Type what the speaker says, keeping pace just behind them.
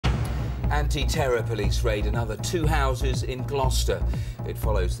Anti-terror police raid another 2 houses in Gloucester. It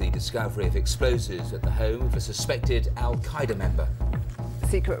follows the discovery of explosives at the home of a suspected Al-Qaeda member.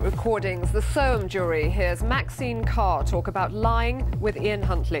 Secret recordings. The Soham jury hears Maxine Carr talk about lying with Ian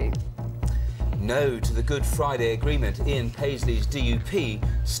Huntley. No to the Good Friday Agreement. Ian Paisley's DUP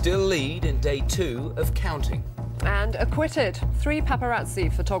still lead in day 2 of counting. And acquitted. 3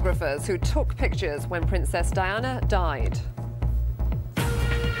 paparazzi photographers who took pictures when Princess Diana died.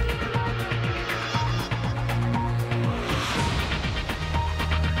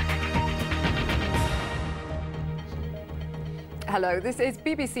 Hello, this is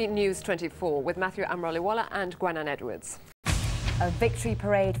BBC News 24 with Matthew Amroliwala and Gwenan Edwards. A victory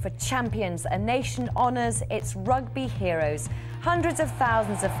parade for champions. A nation honours its rugby heroes. Hundreds of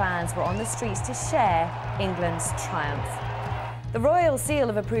thousands of fans were on the streets to share England's triumph. The royal seal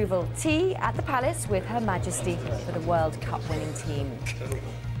of approval. Tea at the palace with Her Majesty for the World Cup winning team.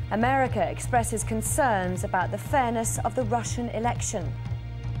 America expresses concerns about the fairness of the Russian election.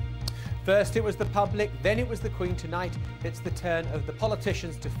 First it was the public, then it was the Queen. Tonight it's the turn of the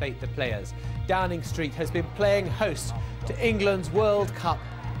politicians to fate the players. Downing Street has been playing host to England's World Cup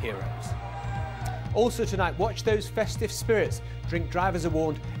heroes. Also tonight, watch those festive spirits. Drink drivers are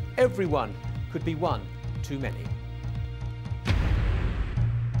warned, everyone could be one too many.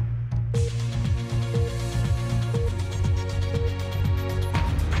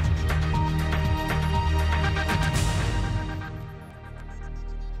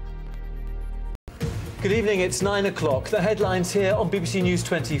 Good evening, it's 9 o'clock. The headlines here on BBC News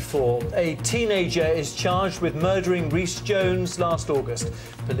 24. A teenager is charged with murdering Rhys Jones last August.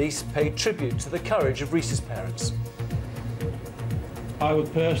 Police paid tribute to the courage of Rhys's parents. I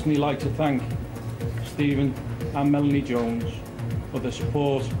would personally like to thank Stephen and Melanie Jones for their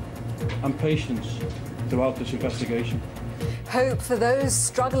support and patience throughout this investigation. Hope for those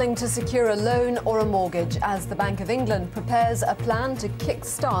struggling to secure a loan or a mortgage as the Bank of England prepares a plan to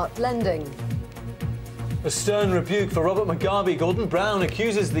kick-start lending. A stern rebuke for Robert Mugabe. Gordon Brown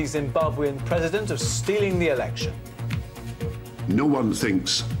accuses the Zimbabwean president of stealing the election. No one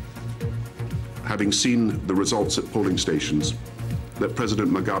thinks, having seen the results at polling stations, that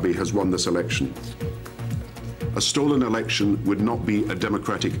President Mugabe has won this election. A stolen election would not be a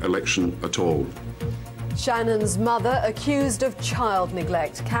democratic election at all. Shannon's mother accused of child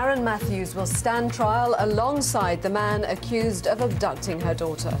neglect. Karen Matthews will stand trial alongside the man accused of abducting her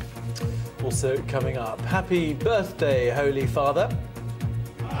daughter. Also coming up, happy birthday, Holy Father.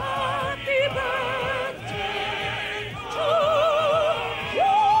 Happy birthday to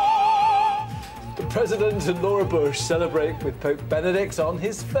you. The President and Laura Bush celebrate with Pope Benedict on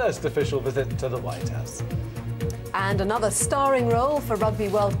his first official visit to the White House. And another starring role for Rugby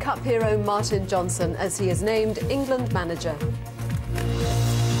World Cup hero Martin Johnson as he is named England manager.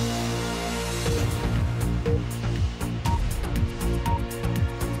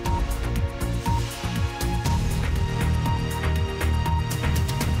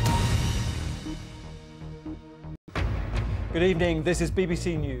 Good evening, this is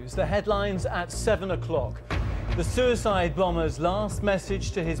BBC News. The headlines at 7 o'clock. The suicide bomber's last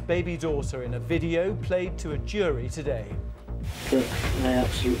message to his baby daughter in a video played to a jury today. Look, I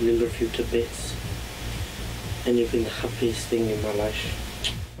absolutely love you to bits, and you've been the happiest thing in my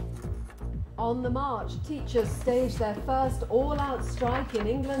life. On the march, teachers staged their first all-out strike in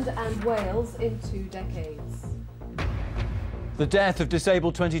England and Wales in 2 decades. The death of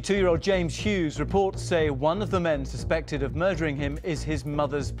disabled 22-year-old James Hughes. Reports say one of the men suspected of murdering him is his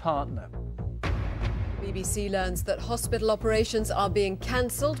mother's partner. BBC learns that hospital operations are being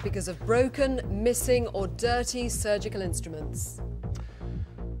cancelled because of broken, missing or dirty surgical instruments.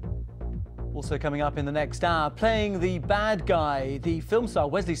 Also coming up in the next hour, playing the bad guy, the film star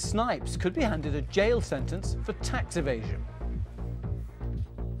Wesley Snipes could be handed a jail sentence for tax evasion.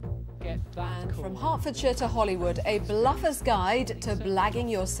 And from Hertfordshire to Hollywood, a bluffer's guide to blagging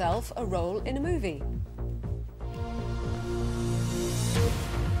yourself a role in a movie.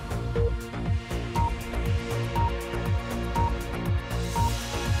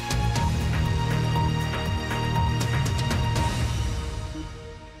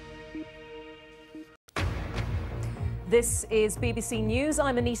 This is BBC News.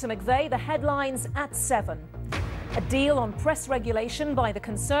 I'm Anita McVeigh. The headlines at 7. A deal on press regulation by the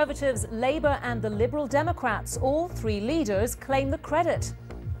Conservatives, Labour and the Liberal Democrats. All 3 leaders claim the credit.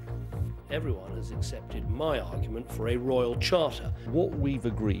 Everyone has accepted my argument for a royal charter. What we've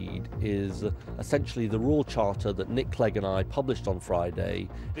agreed is essentially the royal charter that Nick Clegg and I published on Friday.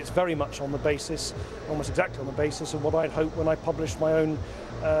 It's very much on the basis, almost exactly on the basis of what I'd hoped when I published my own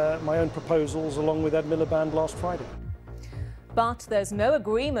proposals along with Ed Miliband last Friday. But there's no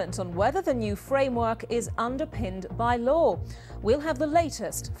agreement on whether the new framework is underpinned by law. We'll have the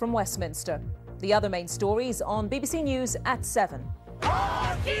latest from Westminster. The other main stories on BBC News at 7.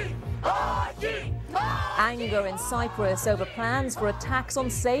 Anger in Cyprus over plans for a tax on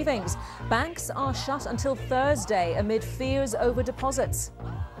savings. Banks are shut until Thursday amid fears over deposits.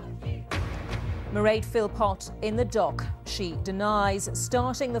 Mairead Philpott in the dock. She denies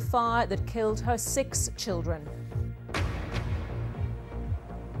starting the fire that killed her 6 children.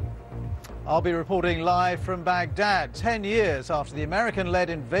 I'll be reporting live from Baghdad. 10 years after the American-led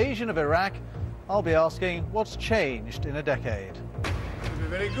invasion of Iraq, I'll be asking what's changed in a decade. You'll be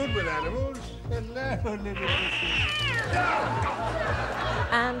very good with animals.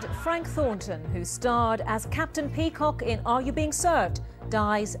 And Frank Thornton, who starred as Captain Peacock in Are You Being Served?,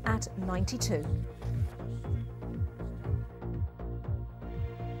 dies at 92.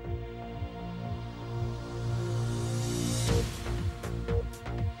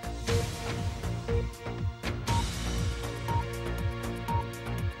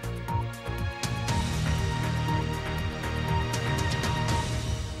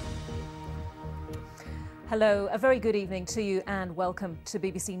 Hello, a very good evening to you and welcome to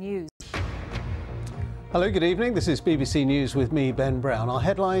BBC News. Hello, good evening. This is BBC News with me, Ben Brown. Our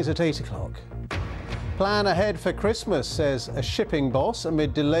headlines at 8 o'clock. Plan ahead for Christmas, says a shipping boss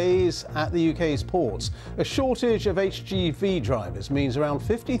amid delays at the UK's ports. A shortage of HGV drivers means around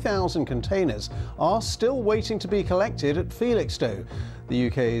 50,000 containers are still waiting to be collected at Felixstowe, the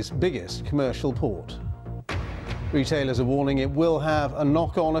UK's biggest commercial port. Retailers are warning it will have a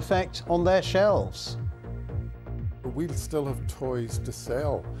knock-on effect on their shelves. We'll still have toys to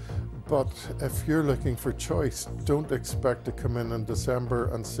sell, but if you're looking for choice, don't expect to come in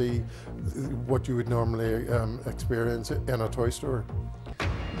December and see what you would normally experience in a toy store.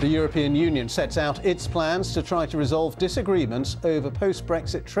 The European Union sets out its plans to try to resolve disagreements over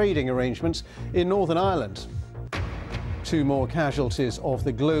post-Brexit trading arrangements in Northern Ireland. 2 more casualties of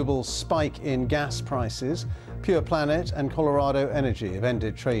the global spike in gas prices. Pure Planet and Colorado Energy have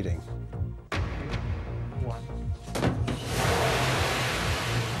ended trading.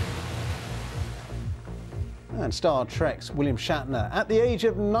 And Star Trek's William Shatner, at the age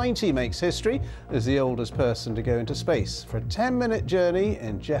of 90, makes history as the oldest person to go into space for a 10-minute journey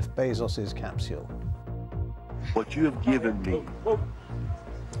in Jeff Bezos's capsule. What you have given me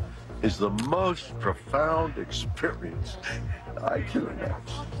is the most profound experience I can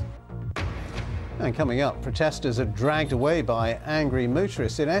imagine. And coming up, protesters are dragged away by angry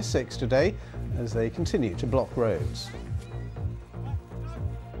motorists in Essex today as they continue to block roads.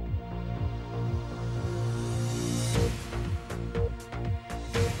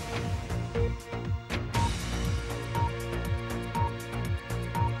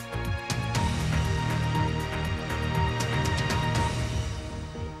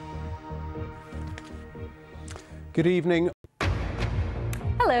 Good evening.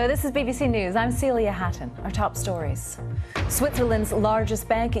 Hello, this is BBC News. I'm Celia Hatton. Our top stories. Switzerland's largest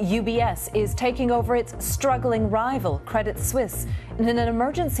bank, UBS, is taking over its struggling rival, Credit Suisse, in an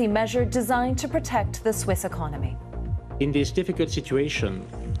emergency measure designed to protect the Swiss economy. In this difficult situation,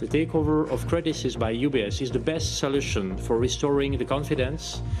 the takeover of Credit Suisse by UBS is the best solution for restoring the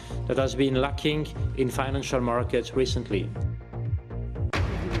confidence that has been lacking in financial markets recently.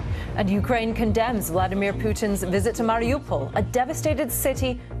 And Ukraine condemns Vladimir Putin's visit to Mariupol, a devastated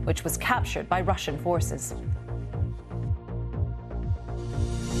city which was captured by Russian forces.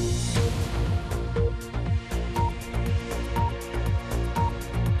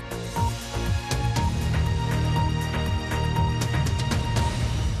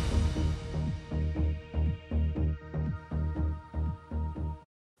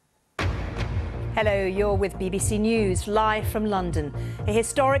 Hello, you're with BBC News, live from London. A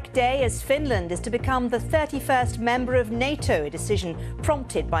historic day as Finland is to become the 31st member of NATO, a decision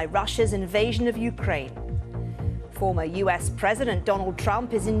prompted by Russia's invasion of Ukraine. Former US President Donald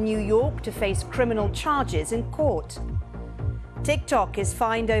Trump is in New York to face criminal charges in court. TikTok is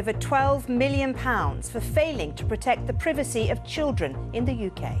fined over £12 million for failing to protect the privacy of children in the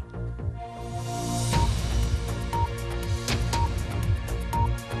UK.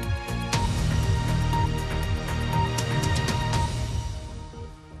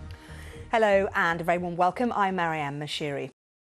 Hello and a very warm welcome. I'm Marianne Mashiri.